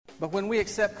But when we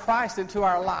accept Christ into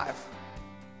our life,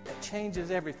 it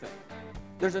changes everything.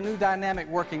 There's a new dynamic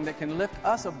working that can lift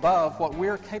us above what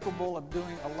we're capable of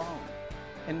doing alone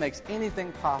and makes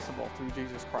anything possible through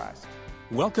Jesus Christ.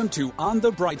 Welcome to On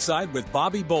the Bright Side with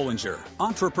Bobby Bollinger,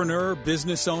 entrepreneur,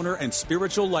 business owner, and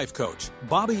spiritual life coach.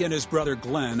 Bobby and his brother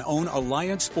Glenn own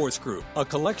Alliance Sports Group, a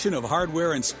collection of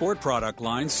hardware and sport product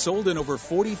lines sold in over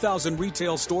 40,000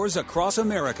 retail stores across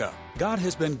America. God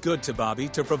has been good to Bobby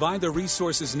to provide the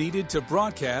resources needed to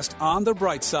broadcast On the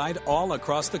Bright Side all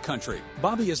across the country.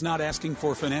 Bobby is not asking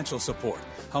for financial support.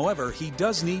 However, he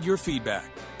does need your feedback.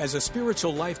 As a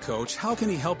spiritual life coach, how can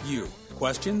he help you?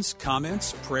 Questions,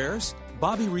 comments, prayers?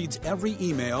 Bobby reads every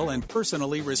email and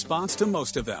personally responds to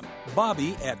most of them.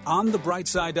 Bobby at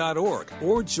onthebrightside.org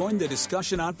or join the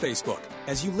discussion on Facebook.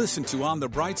 As you listen to On the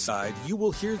Bright Side, you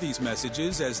will hear these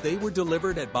messages as they were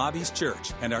delivered at Bobby's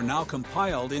church and are now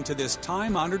compiled into this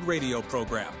time-honored radio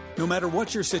program. No matter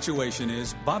what your situation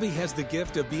is, Bobby has the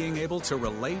gift of being able to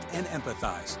relate and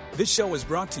empathize. This show is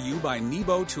brought to you by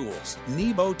Nebo Tools.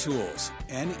 Nebo Tools,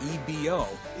 N-E-B-O,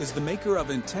 is the maker of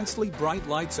intensely bright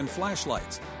lights and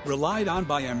flashlights, relied on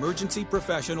by emergency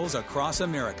professionals across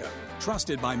America.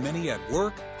 Trusted by many at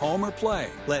work, home, or play.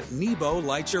 Let Nebo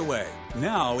light your way.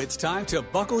 Now it's time to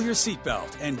buckle your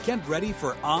seatbelt and get ready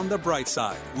for On the Bright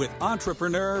Side with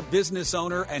entrepreneur, business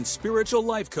owner, and spiritual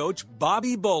life coach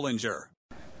Bobby Bollinger.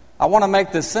 I want to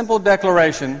make this simple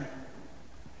declaration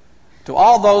to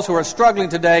all those who are struggling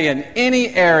today in any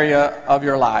area of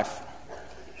your life.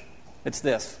 It's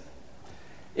this.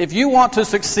 If you want to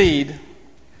succeed,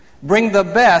 bring the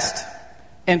best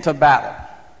into battle.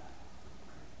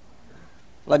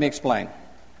 Let me explain.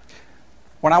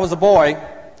 When I was a boy,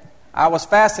 I was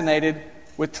fascinated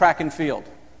with track and field,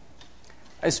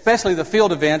 especially the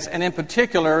field events, and in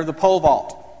particular, the pole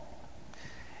vault.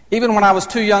 Even when I was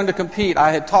too young to compete,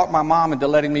 I had talked my mom into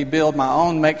letting me build my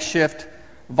own makeshift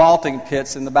vaulting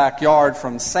pits in the backyard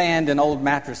from sand and old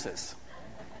mattresses.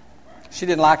 She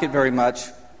didn't like it very much,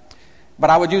 but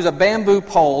I would use a bamboo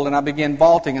pole and I began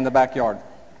vaulting in the backyard.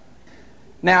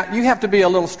 Now, you have to be a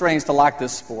little strange to like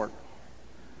this sport,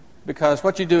 because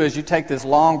what you do is you take this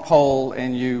long pole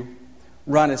and you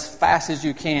run as fast as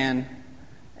you can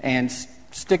and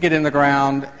stick it in the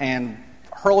ground and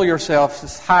hurl yourself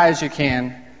as high as you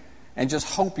can and just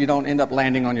hope you don't end up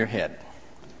landing on your head.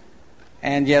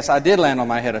 And yes, I did land on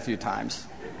my head a few times,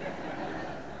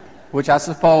 which I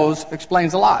suppose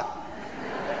explains a lot.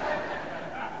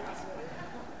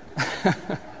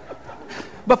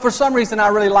 But for some reason, I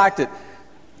really liked it.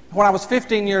 When I was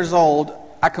 15 years old,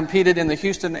 I competed in the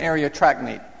Houston area track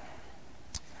meet.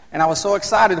 And I was so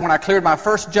excited when I cleared my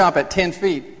first jump at 10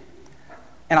 feet,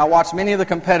 and I watched many of the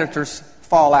competitors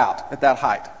fall out at that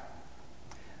height.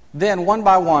 Then, one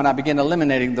by one, I began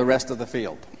eliminating the rest of the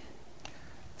field.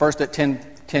 First at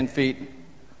 10 feet,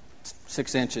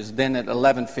 6 inches, then at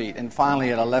 11 feet, and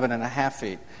finally at 11 and a half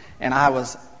feet. And I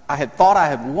had thought I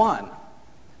had won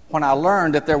when I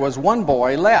learned that there was one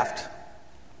boy left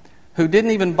who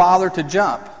didn't even bother to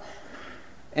jump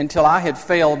until I had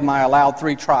failed my allowed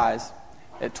 3 tries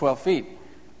at 12 feet.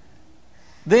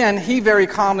 Then he very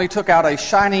calmly took out a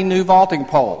shiny new vaulting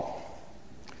pole.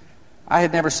 I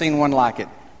had never seen one like it.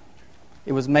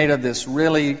 It was made of this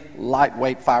really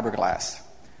lightweight fiberglass,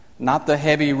 not the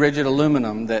heavy, rigid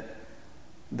aluminum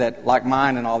that like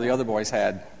mine and all the other boys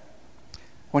had.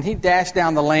 When he dashed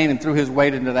down the lane and threw his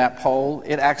weight into that pole,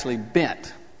 it actually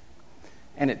bent,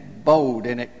 and it bowed,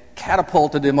 and it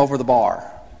catapulted him over the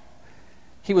bar.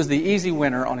 He was the easy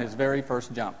winner on his very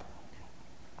first jump.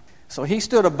 So he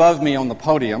stood above me on the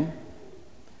podium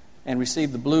and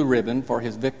received the blue ribbon for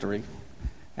his victory,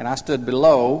 and I stood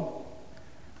below,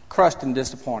 crushed and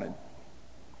disappointed.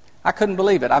 I couldn't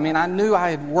believe it. I mean, I knew I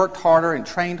had worked harder and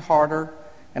trained harder,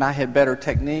 and I had better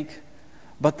technique,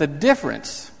 but the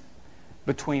difference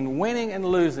between winning and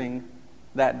losing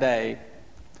that day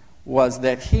was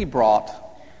that he brought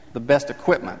the best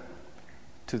equipment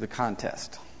to the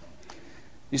contest.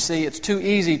 You see, it's too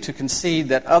easy to concede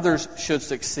that others should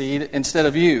succeed instead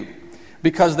of you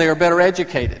because they are better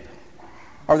educated,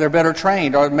 or they're better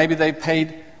trained, or maybe they've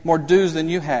paid more dues than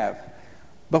you have.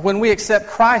 But when we accept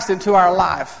Christ into our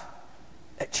life,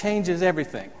 it changes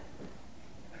everything.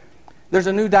 There's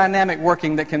a new dynamic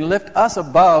working that can lift us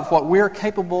above what we're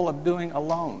capable of doing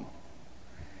alone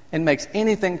and makes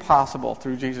anything possible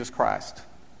through Jesus Christ.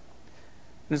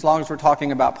 And as long as we're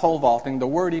talking about pole vaulting, the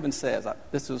Word even says,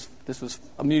 this was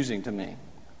amusing to me,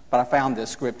 but I found this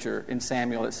scripture in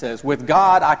Samuel. It says, "With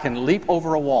God I can leap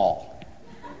over a wall.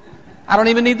 I don't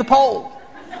even need the pole."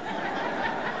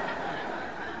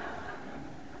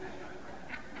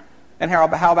 And how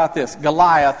about this?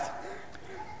 Goliath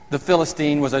the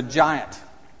Philistine, was a giant.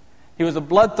 He was a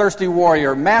bloodthirsty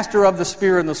warrior, master of the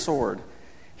spear and the sword.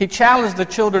 He challenged the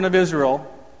children of Israel,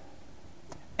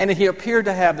 and he appeared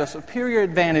to have the superior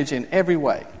advantage in every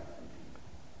way.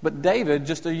 But David,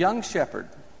 just a young shepherd,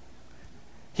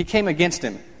 he came against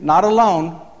him, not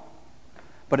alone,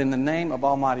 but in the name of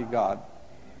Almighty God.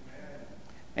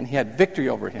 And he had victory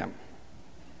over him.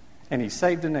 And he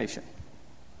saved a nation.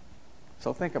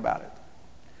 So think about it.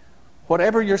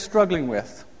 Whatever you're struggling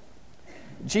with,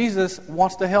 Jesus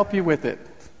wants to help you with it.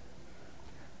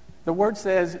 The Word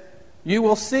says, you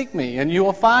will seek me and you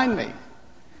will find me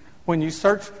when you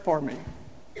search for me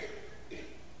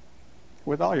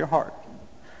with all your heart.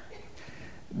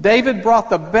 David brought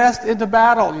the best into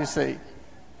battle, you see.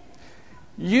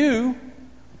 You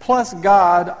plus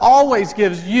God always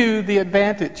gives you the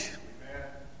advantage,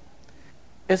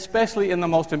 especially in the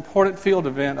most important field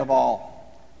event of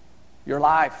all, your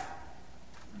life.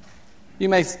 You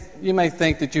may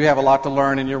think that you have a lot to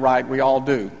learn, and you're right, we all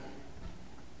do.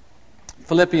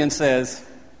 Philippians says,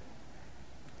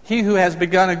 he who has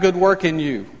begun a good work in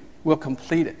you will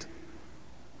complete it.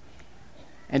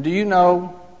 And do you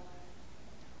know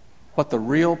what the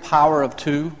real power of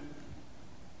two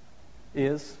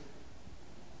is?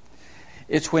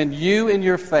 It's when you in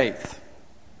your faith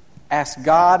ask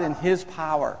God in His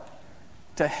power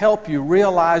to help you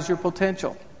realize your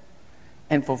potential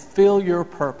and fulfill your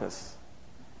purpose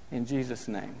in Jesus'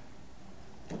 name.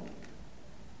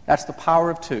 That's the power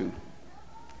of two.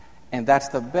 And that's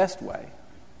the best way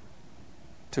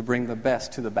to bring the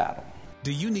best to the battle.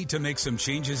 Do you need to make some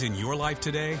changes in your life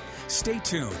today? Stay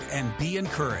tuned and be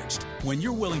encouraged. When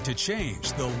you're willing to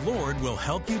change, the Lord will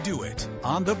help you do it.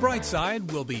 On the Bright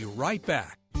Side, we'll be right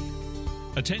back.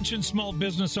 Attention small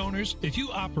business owners, if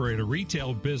you operate a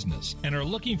retail business and are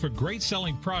looking for great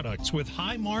selling products with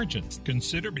high margins,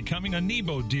 consider becoming a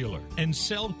Nebo dealer and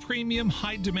sell premium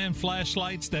high demand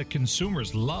flashlights that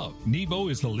consumers love. Nebo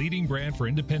is the leading brand for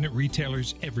independent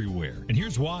retailers everywhere. And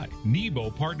here's why. Nebo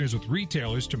partners with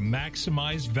retailers to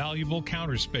maximize valuable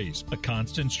counter space, a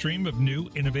constant stream of new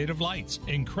innovative lights,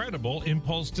 incredible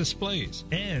impulse displays,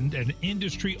 and an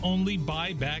industry-only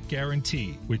buyback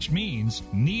guarantee, which means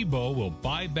Nebo will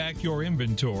buy back your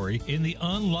inventory in the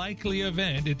unlikely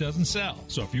event it doesn't sell.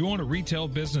 So if you own a retail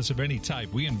business of any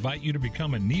type, we invite you to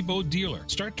become a Nebo dealer.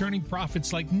 Start turning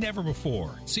profits like never before.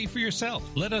 See for yourself.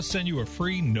 Let us send you a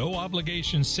free,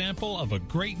 no-obligation sample of a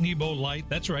great Nebo light.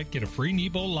 That's right, get a free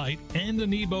Nebo light and a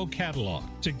Nebo catalog.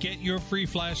 To get your free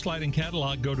flashlight and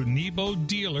catalog, go to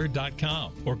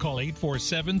NeboDealer.com or call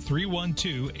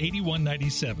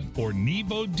 847-312-8197 or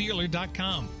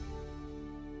NeboDealer.com.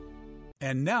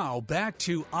 And now, back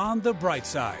to On the Bright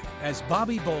Side, as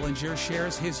Bobby Bollinger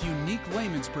shares his unique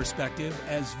layman's perspective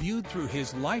as viewed through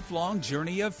his lifelong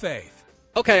journey of faith.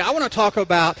 Okay, I want to talk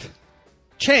about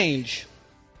change.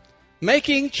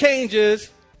 Making changes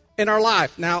in our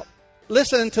life. Now,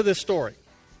 listen to this story.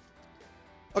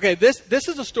 Okay, this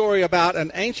is a story about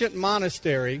an ancient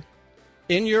monastery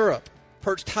in Europe,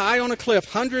 perched high on a cliff,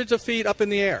 hundreds of feet up in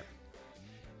the air.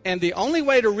 And the only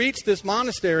way to reach this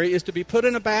monastery is to be put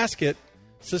in a basket,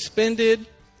 suspended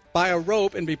by a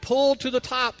rope, and be pulled to the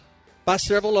top by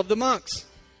several of the monks.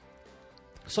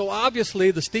 So obviously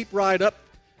the steep ride up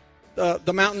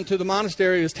the mountain to the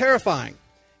monastery is terrifying.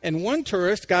 And one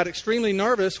tourist got extremely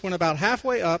nervous when about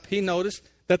halfway up he noticed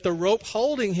that the rope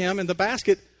holding him in the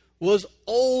basket was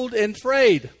old and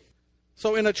frayed.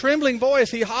 So in a trembling voice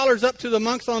he hollers up to the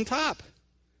monks on top,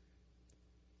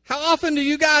 "How often do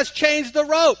you guys change the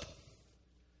rope?"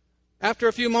 After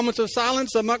a few moments of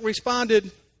silence, the monk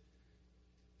responded,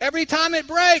 "Every time it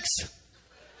breaks."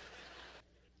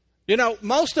 You know,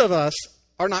 most of us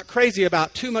are not crazy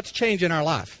about too much change in our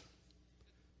life.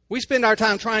 We spend our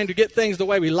time trying to get things the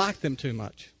way we like them too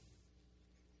much.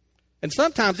 And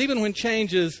sometimes, even when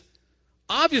change is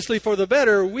obviously for the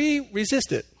better, we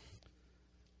resist it.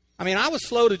 I mean, I was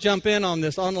slow to jump in on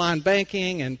this online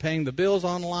banking and paying the bills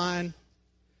online.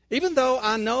 Even though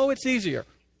I know it's easier,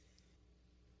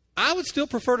 I would still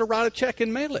prefer to write a check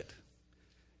and mail it.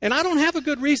 And I don't have a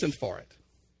good reason for it.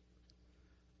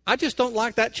 I just don't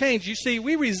like that change. You see,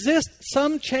 we resist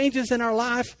some changes in our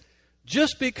life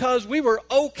just because we were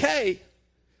okay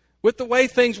with the way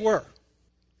things were.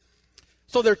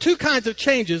 So there are two kinds of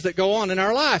changes that go on in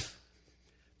our life.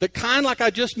 The kind, like I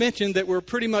just mentioned, that we're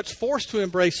pretty much forced to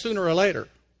embrace sooner or later.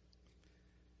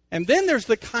 And then there's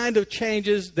the kind of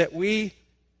changes that we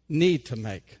need to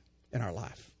make in our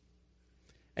life.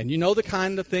 And you know the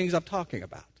kind of things I'm talking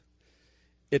about.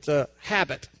 It's a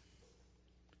habit,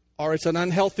 or it's an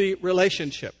unhealthy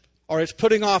relationship, or it's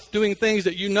putting off doing things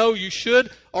that you know you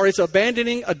should, or it's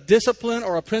abandoning a discipline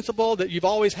or a principle that you've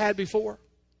always had before.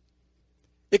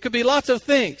 It could be lots of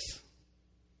things.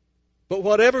 But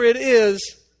whatever it is,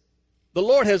 the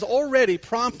Lord has already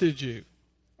prompted you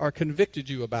or convicted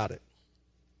you about it.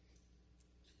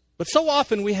 But so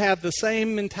often we have the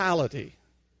same mentality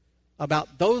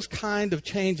about those kind of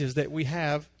changes that we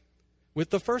have with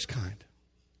the first kind.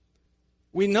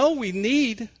 We know we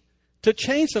need to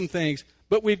change some things,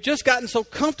 but we've just gotten so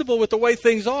comfortable with the way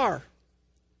things are,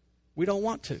 we don't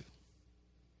want to.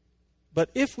 But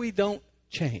if we don't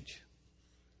change,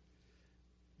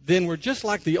 then we're just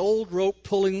like the old rope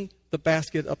pulling the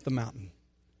basket up the mountain.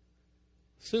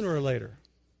 Sooner or later,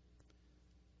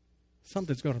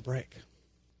 something's going to break.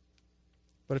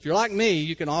 But if you're like me,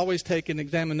 you can always take an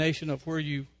examination of where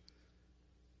you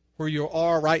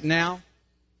are right now.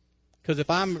 Because if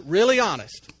I'm really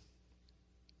honest,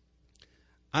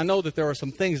 I know that there are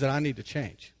some things that I need to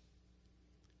change.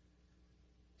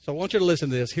 So I want you to listen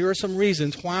to this. Here are some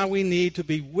reasons why we need to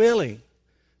be willing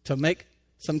to make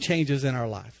some changes in our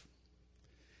life.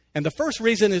 And the first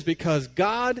reason is because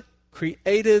God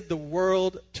created the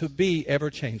world to be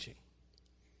ever-changing.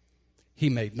 He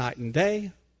made night and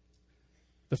day,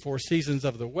 the four seasons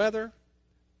of the weather,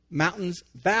 mountains,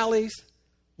 valleys,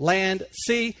 land,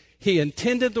 sea. He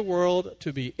intended the world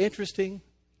to be interesting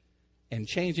and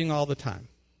changing all the time.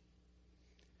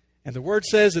 And the Word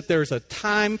says that there's a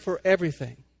time for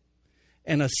everything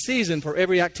and a season for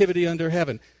every activity under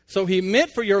heaven. So He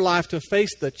meant for your life to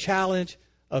face the challenge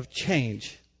of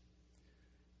change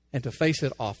and to face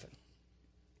it often.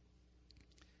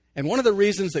 And one of the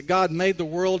reasons that God made the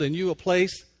world and you a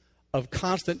place of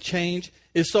constant change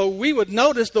is so we would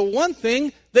notice the one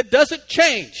thing that doesn't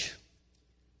change.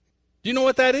 Do you know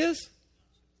what that is?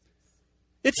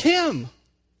 It's Him.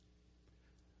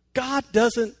 God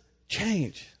doesn't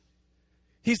change.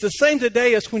 He's the same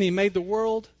today as when He made the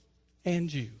world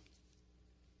and you.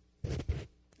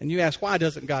 And you ask, why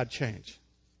doesn't God change?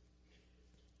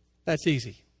 That's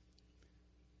easy.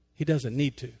 He doesn't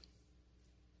need to.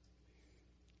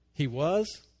 He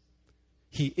was,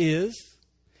 He is,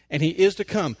 and He is to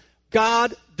come.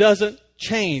 God doesn't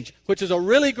change, which is a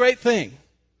really great thing.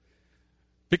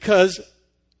 Because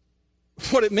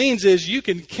what it means is you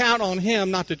can count on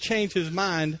Him not to change His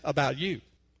mind about you.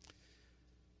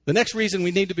 The next reason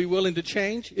we need to be willing to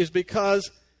change is because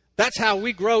that's how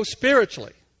we grow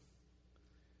spiritually.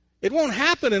 It won't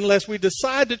happen unless we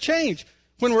decide to change.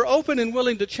 When we're open and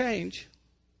willing to change,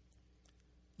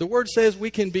 the Word says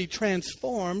we can be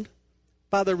transformed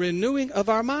by the renewing of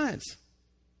our minds.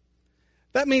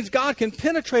 That means God can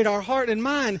penetrate our heart and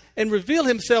mind and reveal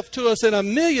Himself to us in a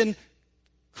million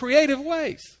creative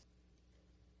ways.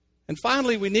 And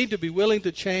finally, we need to be willing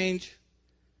to change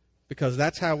because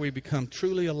that's how we become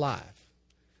truly alive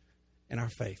in our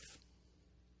faith.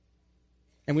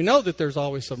 And we know that there's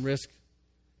always some risk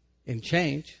in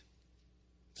change.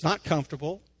 It's not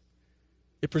comfortable.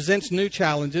 It presents new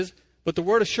challenges, but the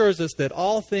Word assures us that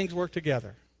all things work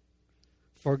together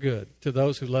for good to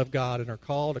those who love God and are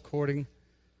called according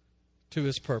to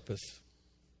His purpose.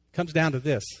 It comes down to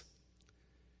this.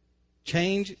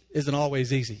 Change isn't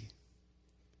always easy,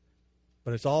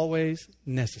 but it's always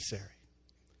necessary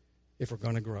if we're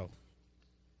going to grow.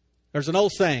 There's an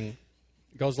old saying.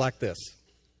 It goes like this.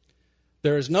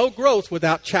 There is no growth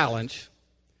without challenge,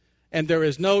 and there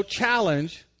is no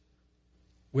challenge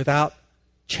without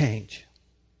change.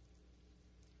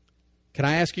 Can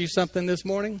I ask you something this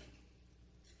morning?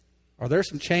 Are there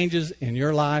some changes in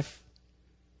your life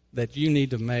that you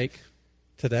need to make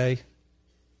today?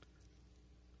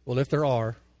 Well, if there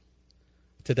are,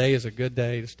 today is a good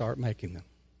day to start making them.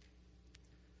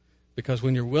 Because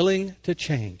when you're willing to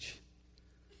change,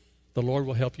 the Lord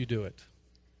will help you do it.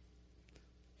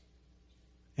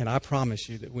 And I promise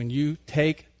you that when you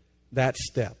take that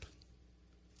step,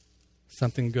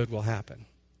 something good will happen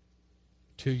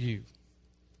to you.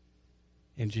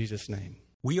 In Jesus' name.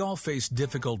 We all face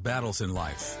difficult battles in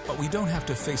life, but we don't have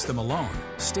to face them alone.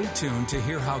 Stay tuned to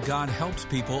hear how God helps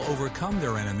people overcome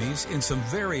their enemies in some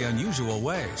very unusual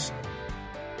ways.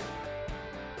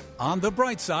 On the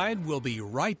Bright Side, we'll be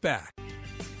right back.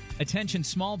 Attention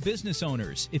small business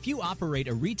owners. If you operate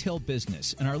a retail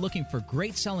business and are looking for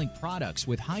great selling products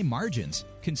with high margins,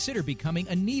 consider becoming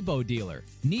a Nebo dealer.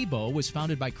 Nebo was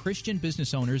founded by Christian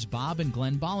business owners Bob and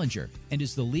Glenn Bollinger and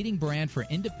is the leading brand for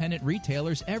independent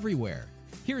retailers everywhere.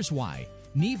 Here's why.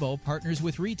 Nebo partners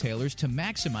with retailers to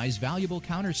maximize valuable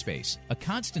counter space, a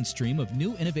constant stream of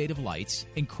new innovative lights,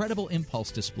 incredible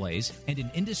impulse displays, and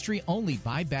an industry-only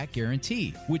buyback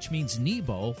guarantee, which means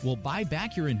Nebo will buy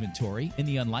back your inventory in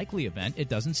the unlikely event it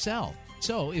doesn't sell.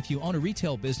 So if you own a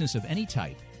retail business of any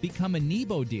type, become a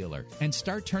Nebo dealer and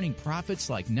start turning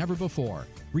profits like never before.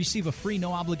 Receive a free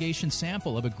no-obligation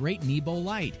sample of a great Nebo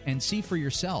light and see for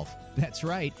yourself. That's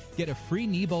right, get a free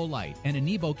Nebo light and a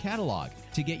Nebo catalog.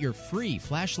 To get your free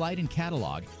flashlight and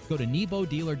catalog, go to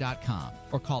NeboDealer.com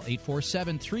or call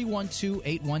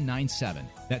 847-312-8197.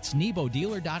 That's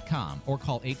NeboDealer.com or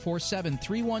call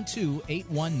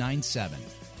 847-312-8197.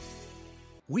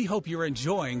 We hope you're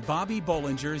enjoying Bobby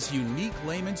Bollinger's unique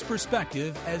layman's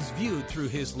perspective as viewed through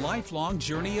his lifelong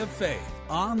journey of faith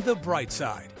on the bright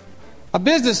side. A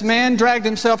businessman dragged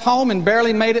himself home and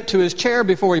barely made it to his chair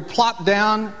before he plopped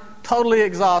down, totally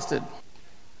exhausted.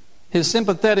 His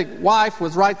sympathetic wife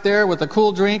was right there with a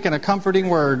cool drink and a comforting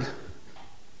word.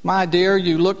 "My dear,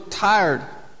 you look tired.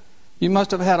 You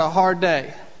must have had a hard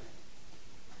day."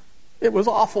 "It was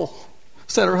awful,"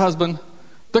 said her husband.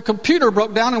 "The computer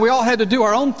broke down and we all had to do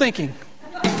our own thinking."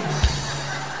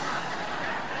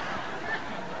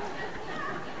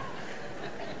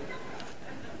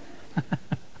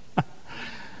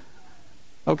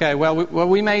 Okay,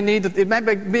 we may need to, it may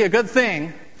be a good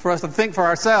thing for us to think for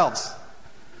ourselves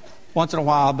once in a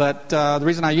while, but the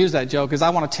reason I use that joke is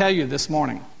I want to tell you this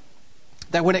morning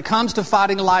that when it comes to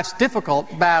fighting life's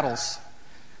difficult battles,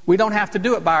 we don't have to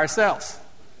do it by ourselves.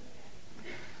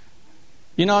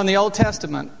 You know, in the Old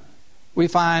Testament, we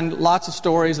find lots of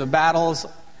stories of battles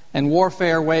and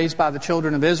warfare waged by the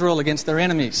children of Israel against their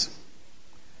enemies.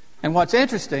 And what's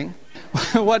interesting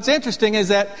is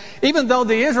that even though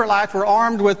the Israelites were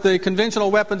armed with the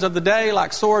conventional weapons of the day,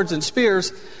 like swords and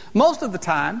spears, most of the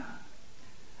time,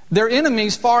 their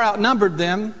enemies far outnumbered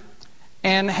them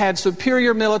and had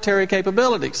superior military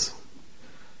capabilities.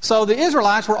 So the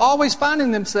Israelites were always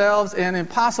finding themselves in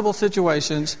impossible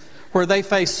situations where they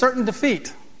faced certain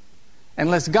defeat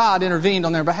unless God intervened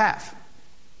on their behalf.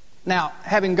 Now,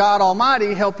 having God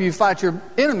Almighty help you fight your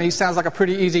enemies sounds like a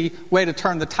pretty easy way to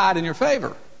turn the tide in your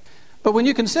favor. But when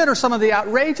you consider some of the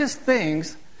outrageous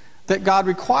things that God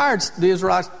required the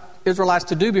Israelites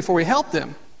to do before He helped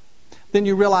them, then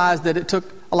you realize that it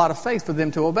took a lot of faith for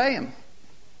them to obey Him.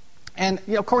 And,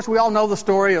 of course, we all know the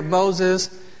story of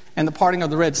Moses and the parting of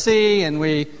the Red Sea, and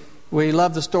we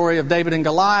love the story of David and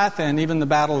Goliath and even the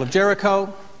Battle of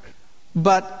Jericho.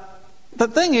 But the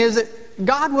thing is that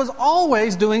God was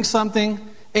always doing something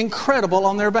incredible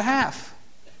on their behalf.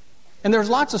 And there's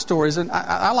lots of stories, and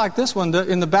I like this one,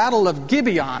 in the Battle of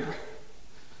Gibeon.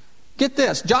 Get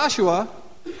this, Joshua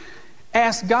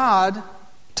asked God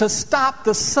to stop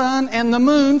the sun and the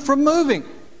moon from moving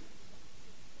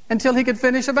until he could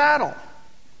finish a battle.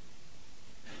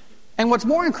 And what's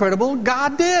more incredible,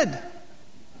 God did.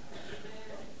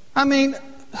 I mean,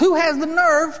 who has the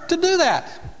nerve to do that?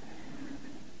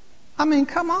 I mean,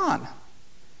 come on.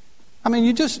 I mean,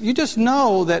 you just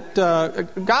know that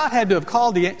God had to have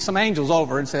called some angels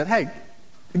over and said, "Hey,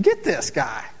 get this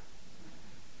guy."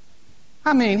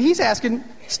 I mean, He's asking,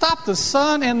 stop the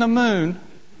sun and the moon,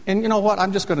 and you know what?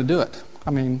 I'm just going to do it. I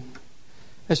mean,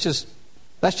 that's just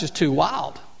too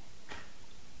wild.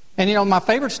 And you know, my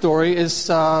favorite story is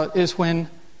when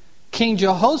King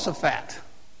Jehoshaphat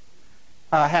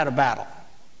had a battle.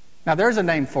 Now, there's a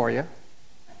name for you.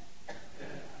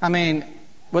 I mean,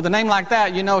 with a name like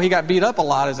that, you know he got beat up a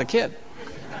lot as a kid.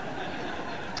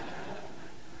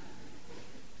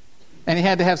 And he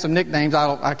had to have some nicknames.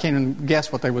 I can't even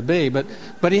guess what they would be. But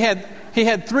he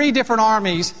had 3 different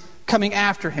armies coming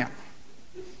after him.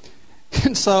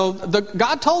 And so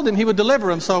God told him He would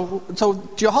deliver him. So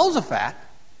Jehoshaphat,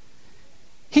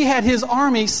 he had his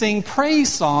army sing praise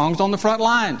songs on the front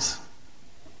lines.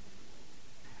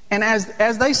 And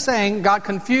as they sang, God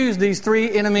confused these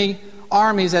 3 enemy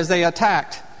armies as they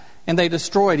attacked, and they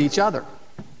destroyed each other.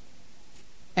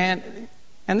 And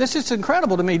this is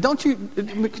incredible to me. Can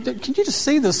you just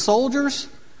see the soldiers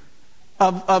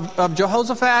of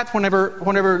Jehoshaphat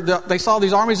whenever they saw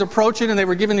these armies approaching and they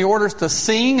were given the orders to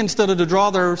sing instead of to draw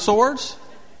their swords?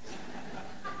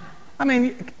 I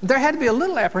mean, there had to be a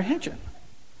little apprehension.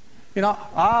 You know,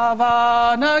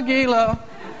 Ava Nagila.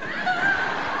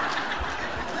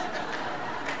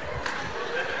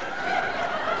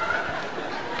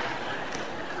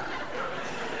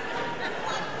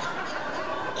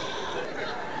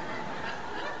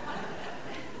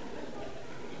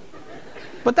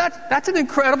 But that's an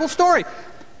incredible story.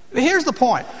 Here's the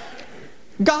point.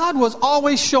 God was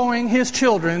always showing His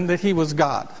children that He was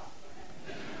God.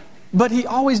 But He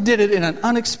always did it in an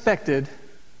unexpected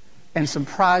and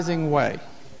surprising way.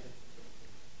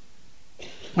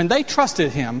 When they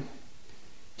trusted Him,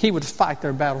 He would fight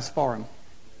their battles for them.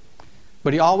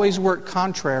 But He always worked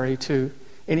contrary to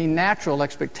any natural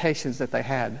expectations that they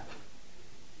had.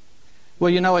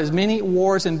 Well, as many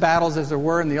wars and battles as there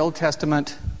were in the Old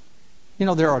Testament,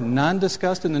 there are none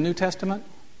discussed in the New Testament.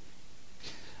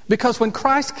 Because when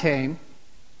Christ came,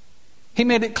 He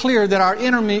made it clear that our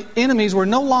enemies were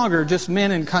no longer just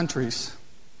men and countries,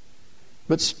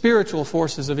 but spiritual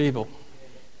forces of evil.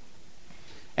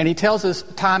 And He tells us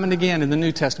time and again in the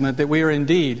New Testament that we are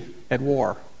indeed at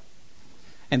war,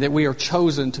 and that we are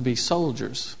chosen to be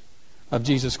soldiers of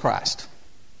Jesus Christ.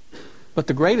 But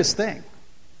the greatest thing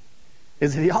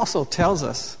is that He also tells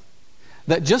us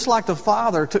that just like the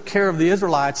Father took care of the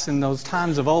Israelites in those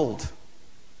times of old,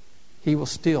 He will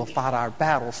still fight our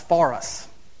battles for us.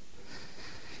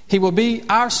 He will be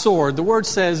our sword. The Word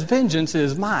says, "Vengeance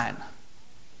is mine,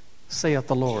 saith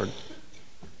the Lord."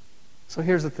 So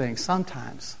here's the thing.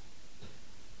 Sometimes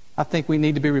I think we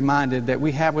need to be reminded that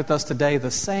we have with us today the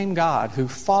same God who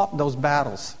fought those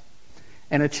battles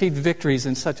and achieved victories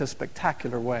in such a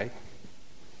spectacular way.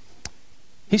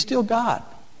 He's still God.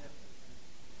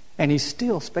 And He's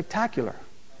still spectacular.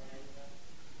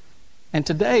 And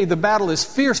today the battle is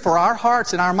fierce for our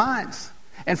hearts and our minds,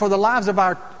 and for the lives of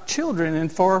our children,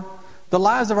 and for the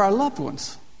lives of our loved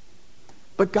ones.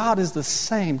 But God is the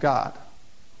same God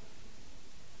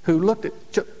who looked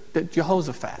at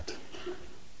Jehoshaphat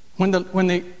when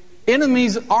the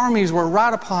enemy's armies were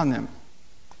right upon them.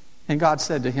 And God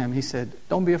said to him, He said,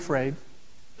 "Don't be afraid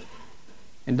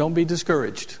and don't be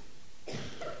discouraged,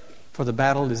 for the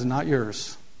battle is not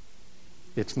yours,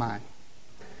 it's mine."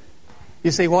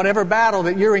 You see, whatever battle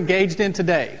that you're engaged in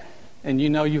today, and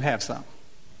you have some,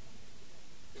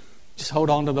 just hold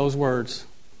on to those words.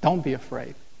 Don't be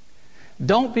afraid.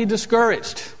 Don't be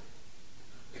discouraged.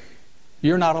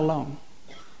 You're not alone.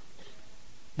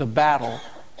 The battle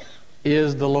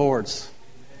is the Lord's.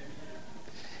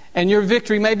 And your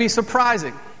victory may be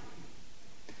surprising.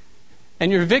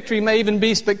 And your victory may even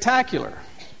be spectacular.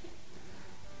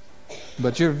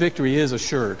 But your victory is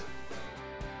assured.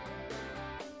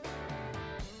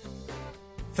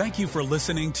 Thank you for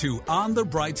listening to On the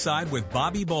Bright Side with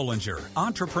Bobby Bollinger,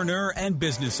 entrepreneur and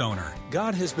business owner.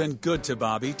 God has been good to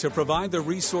Bobby to provide the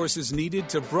resources needed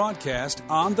to broadcast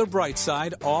On the Bright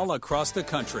Side all across the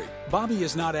country. Bobby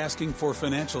is not asking for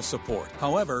financial support.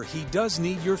 However, he does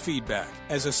need your feedback.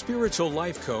 As a spiritual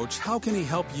life coach, how can he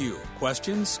help you?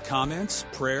 Questions, comments,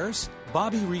 prayers?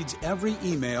 Bobby reads every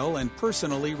email and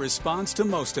personally responds to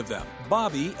most of them.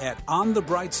 Bobby at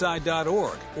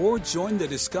onthebrightside.org or join the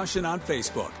discussion on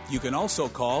Facebook. You can also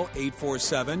call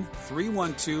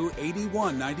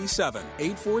 847-312-8197.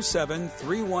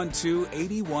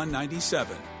 847-312-8197.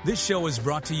 This show is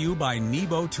brought to you by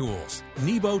Nebo Tools.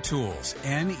 Nebo Tools,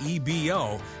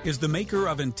 N-E-B-O, is the maker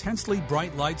of intensely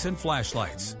bright lights and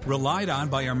flashlights. Relied on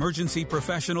by emergency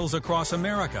professionals across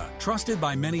America. Trusted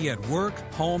by many at work,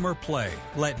 home, or play.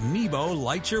 Let Nebo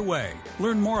light your way.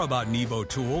 Learn more about Nebo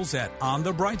Tools at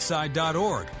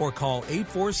onthebrightside.org or call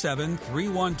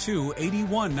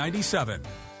 847-312-8197.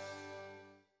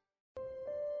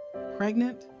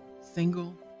 Pregnant,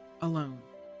 single, alone.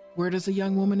 Where does a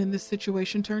young woman in this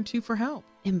situation turn to for help?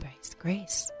 Embrace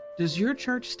Grace. Does your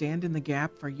church stand in the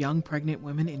gap for young pregnant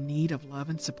women in need of love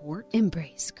and support?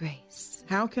 Embrace Grace.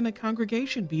 How can a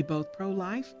congregation be both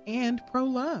pro-life and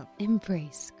pro-love?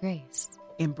 Embrace Grace.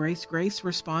 Embrace Grace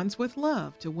responds with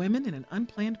love to women in an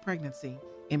unplanned pregnancy.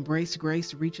 Embrace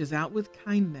Grace reaches out with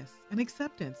kindness and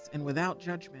acceptance and without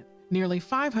judgment. Nearly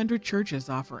 500 churches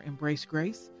offer Embrace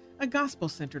Grace, a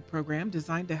gospel-centered program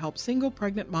designed to help single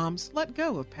pregnant moms let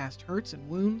go of past hurts and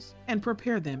wounds and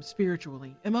prepare them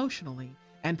spiritually, emotionally,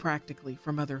 and practically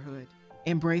for motherhood.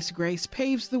 Embrace Grace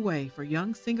paves the way for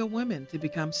young single women to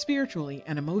become spiritually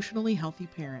and emotionally healthy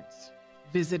parents.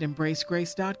 Visit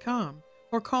embracegrace.com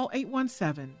or call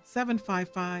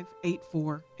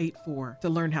 817-755-8484 to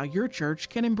learn how your church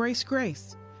can embrace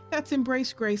grace. That's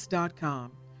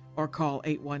embracegrace.com or call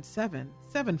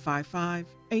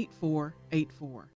 817-755-8484.